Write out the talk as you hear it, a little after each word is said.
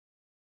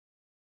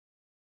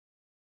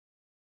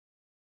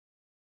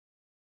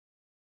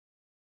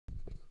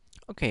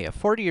Okay, a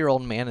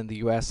 40-year-old man in the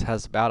U.S.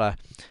 has about a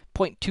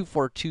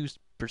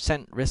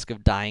 0.242% risk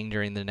of dying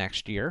during the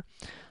next year.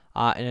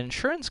 An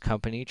insurance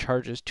company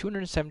charges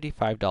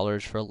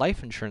 $275 for a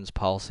life insurance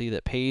policy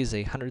that pays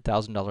a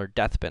 $100,000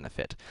 death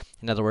benefit.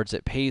 In other words,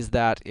 it pays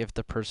that if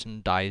the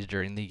person dies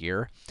during the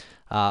year.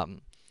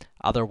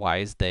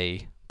 Otherwise,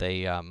 they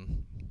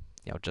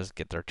just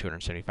get their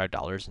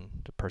 $275 and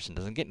the person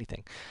doesn't get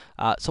anything.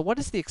 So what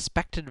is the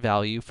expected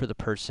value for the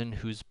person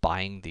who's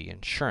buying the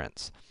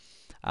insurance?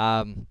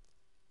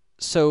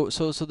 So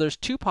there's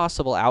two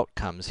possible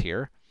outcomes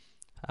here.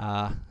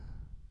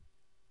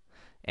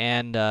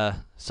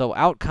 So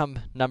outcome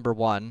number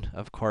one,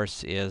 of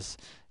course, is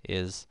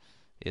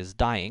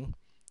dying,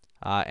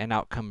 and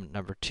outcome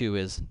number two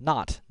is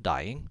not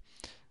dying.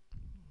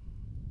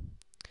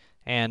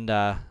 And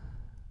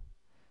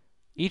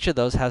each of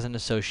those has an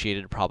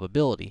associated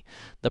probability.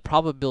 The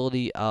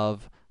probability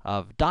of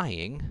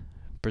dying,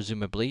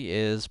 presumably,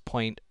 is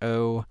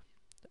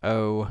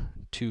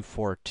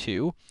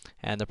 0.00242,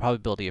 and the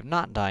probability of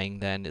not dying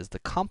then is the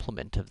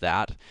complement of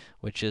that,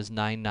 which is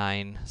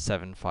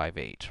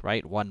 99758,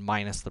 right? 1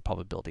 minus the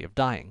probability of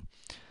dying.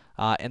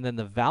 And then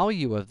the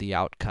value of the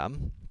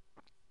outcome,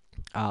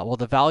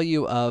 the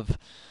value of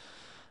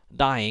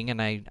dying,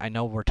 and I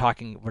know we're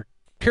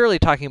purely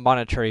talking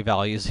monetary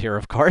values here,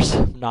 of course,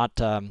 not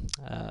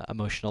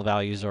emotional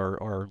values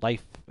or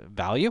life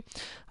value,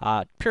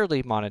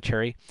 purely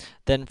monetary.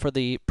 Then for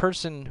the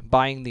person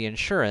buying the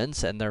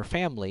insurance and their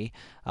family,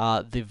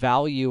 the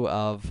value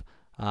of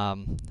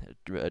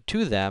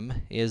to them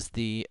is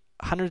the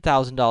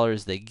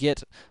 $100,000 they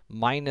get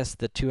minus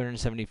the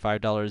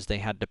 $275 they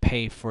had to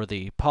pay for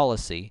the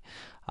policy.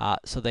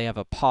 So they have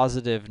a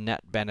positive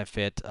net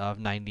benefit of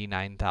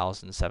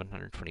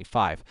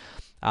 $99,725.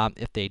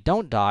 If they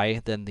don't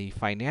die, then the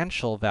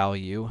financial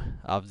value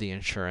of the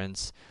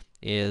insurance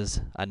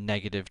is a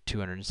negative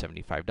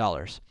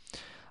 $275.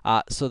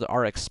 So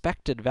our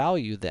expected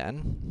value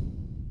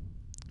then,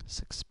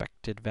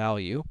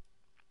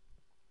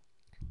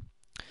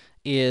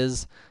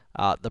 is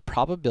the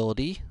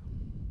probability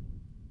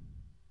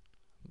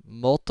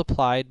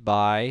multiplied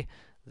by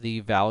the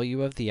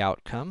value of the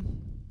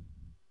outcome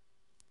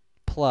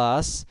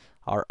plus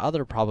our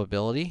other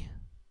probability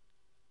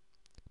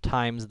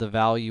times the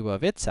value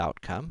of its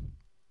outcome.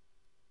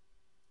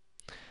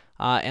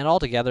 And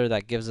altogether,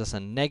 that gives us a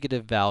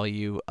negative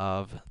value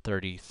of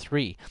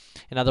 33.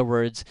 In other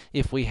words,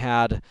 if we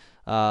had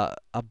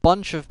a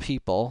bunch of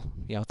people,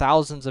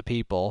 thousands of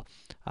people,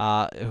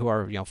 who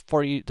are,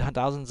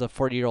 thousands of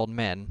 40-year-old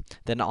men,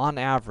 then on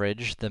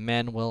average, the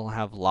men will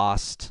have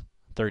lost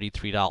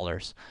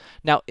 $33.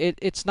 Now,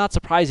 it's not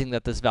surprising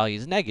that this value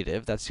is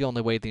negative. That's the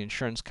only way the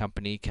insurance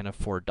company can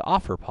afford to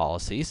offer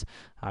policies.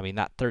 I mean,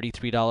 that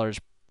 $33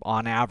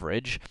 on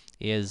average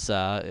is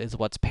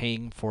what's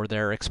paying for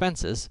their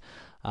expenses,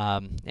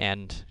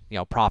 and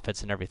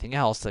profits and everything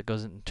else that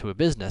goes into a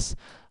business,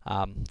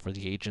 for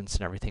the agents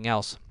and everything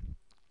else.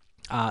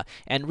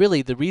 And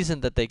really, the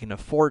reason that they can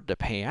afford to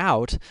pay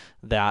out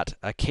that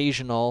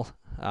occasional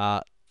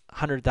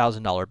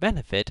 $100,000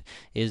 benefit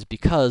is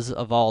because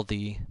of all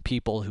the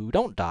people who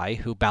don't die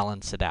who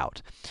balance it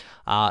out.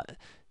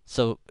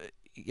 So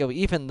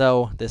even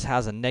though this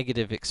has a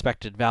negative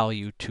expected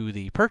value to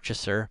the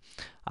purchaser,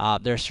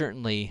 there's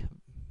certainly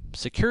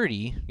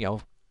security,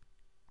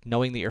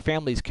 knowing that your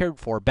family's cared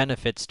for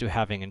benefits to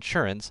having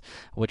insurance,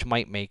 which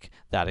might make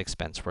that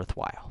expense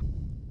worthwhile.